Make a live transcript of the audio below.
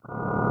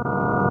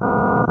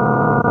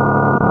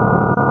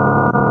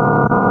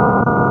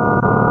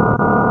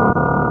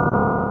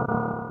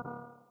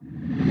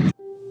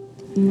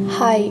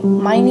Hi,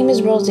 my name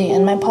is Rosie,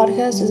 and my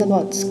podcast is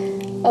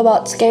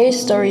about scary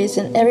stories.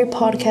 In every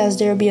podcast,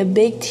 there will be a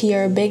big T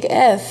or a big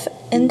F,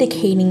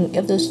 indicating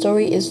if the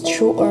story is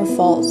true or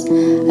false.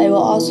 I will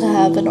also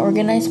have an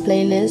organized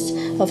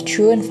playlist of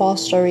true and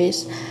false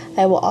stories.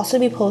 I will also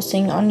be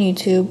posting on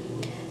YouTube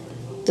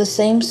the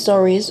same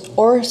stories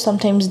or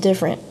sometimes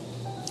different.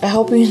 I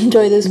hope you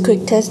enjoy this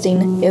quick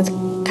testing. It's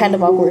kind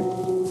of awkward.